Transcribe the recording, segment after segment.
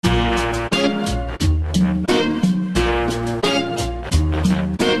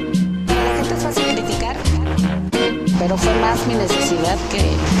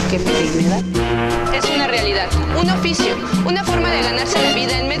un oficio, una forma de ganarse la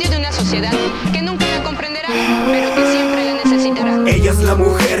vida en medio de una sociedad que nunca la comprenderá, pero que siempre la necesitará. Ella es la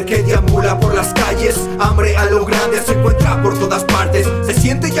mujer que deambula por las calles, hambre a lo grande se encuentra por todas partes. Se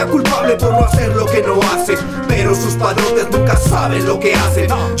siente ya culpable por no hacer lo que no hace, pero sus padrotes nunca saben lo que hacen.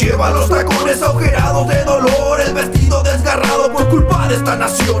 Lleva los tacones agujerados de dolor, el vestido desgarrado por culpa de esta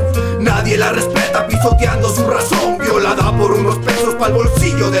nación. Nadie la respeta pisoteando su razón, violada por unos pesos pa'l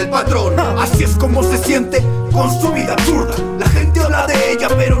bolsillo del patrón. Así es como se siente con su vida absurda. La gente habla de ella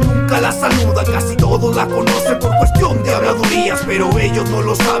pero nunca la saluda. Casi todos la conocen por cuestión de habladurías, pero ellos no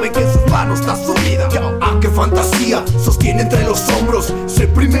lo saben que en sus manos está su vida. Ah, qué fantasía sostiene entre los hombros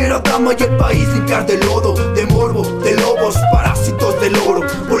ser primera dama y el país limpiar de lodo, de morbo, de lobos, parásitos del oro,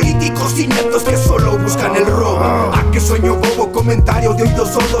 políticos ineptos que solo buscan el robo. Ah, qué sueño bobo, comentario de oídos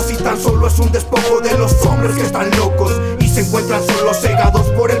sordos, y tan solo es un despojo de los hombres que están locos y se encuentran solo cegados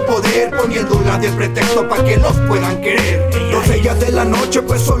por el poder, poniéndola de pretexto para que los puedan querer. Doncella de la noche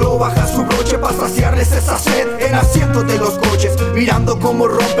pues solo baja su broche para saciarles esa sed en asientos de los coches, mirando cómo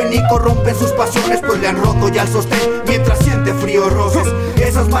rompen y corrompen sus pasiones, pues le han roto ya el sostén mientras siente frío roces.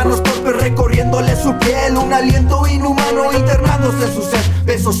 Esas manos torpes recorriéndole su piel, un aliento inhumano internándose en su ser.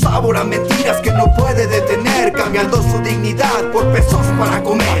 Besos sabor a mentiras que no puede detener, cambiando su dignidad por pesos para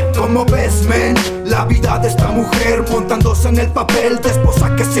comer. Como ves, men, la vida de esta mujer montándose en el papel de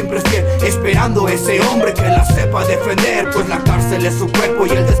esposa que siempre es fiel, esperando ese hombre que la sepa defender, pues la cárcel es su cuerpo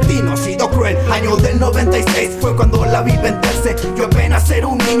y el destino ha sido cruel. Año del 96 fue cuando la vi venderse. Yo apenas era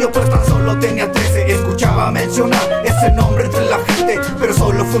un niño pues tan solo tenía 13. Escuchaba mencionar ese nombre entre la gente, pero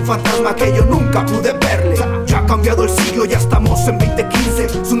solo fue un fantasma que yo nunca pude verle. Ya ha cambiado el siglo, ya estamos en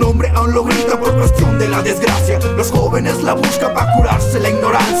 2015. Su nombre aún lo grita por cuestión de la desgracia. Los jóvenes la buscan para curarse la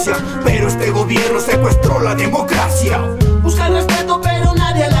ignorancia, pero este gobierno secuestró la democracia. Busca el respeto pero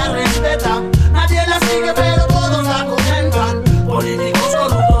nadie la respeta, nadie la sigue pero todos la comentan. Políticos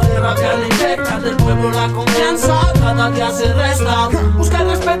corruptos de rabia le infectan, del pueblo la confianza cada día se resta. Busca el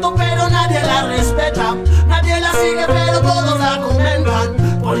respeto pero nadie la respeta, nadie la sigue pero todos la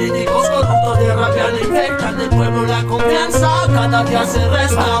comentan. Políticos corruptos de rabia le infectan, del pueblo la confianza cada día se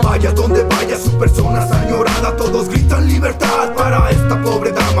resta. Vaya donde vaya su persona es añorada, todos gritan libertad para esta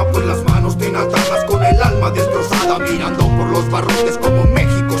pobre dama, pues las manos tiene atadas con el alma destrozada, mirando por los barrotes como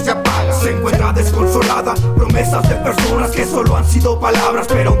México se apaga. Se encuentra desconsolada, promesas de personas que solo han sido palabras,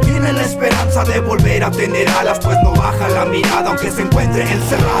 pero aún tiene la esperanza de volver a tener alas, pues no baja la mirada aunque se encuentre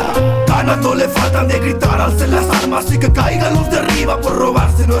encerrada. Ganas no le faltan de gritar, alcen las armas y que caigan los de arriba por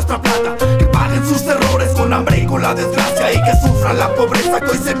robarse nuestra plata, que paguen sus errores con hambre y con la desgracia, y que sufran la pobreza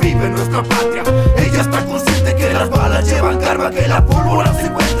que hoy se vive en nuestra patria. Ella está consciente que las balas llevan karma, que la pólvora se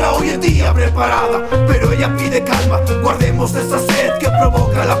encuentra hoy en día preparada, pero ella pide calma, guardemos esa sed que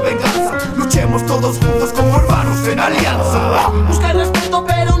provoca la venganza, luchemos todos juntos como hermanos en alianza. Busca el respeto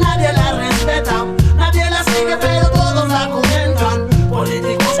pero nadie la respeta, nadie la sigue pero todos la comentan.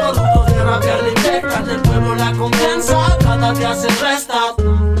 Políticos corruptos de rabia le infectan, del pueblo la confianza cada día se resta.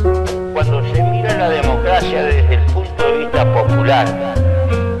 Cuando se mira la democracia desde el punto de vista popular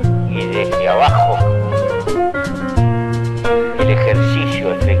y desde abajo, el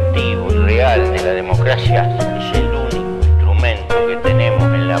ejercicio efectivo y real de la democracia es el único instrumento que tenemos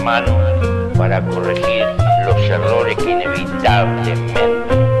en la mano para corregir los errores que inevitablemente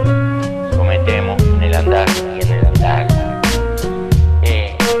cometemos en el andar y en el andar.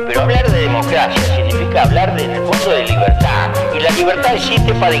 Pero hablar de democracia significa hablar en el fondo de libertad, y la libertad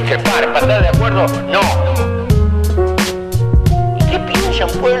existe para discrepar, para estar de acuerdo, no. ¿Y qué piensa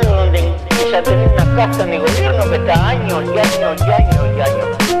un pueblo donde empieza a tener una casta de gobierno que está años y años y años y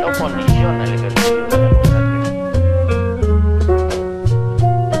años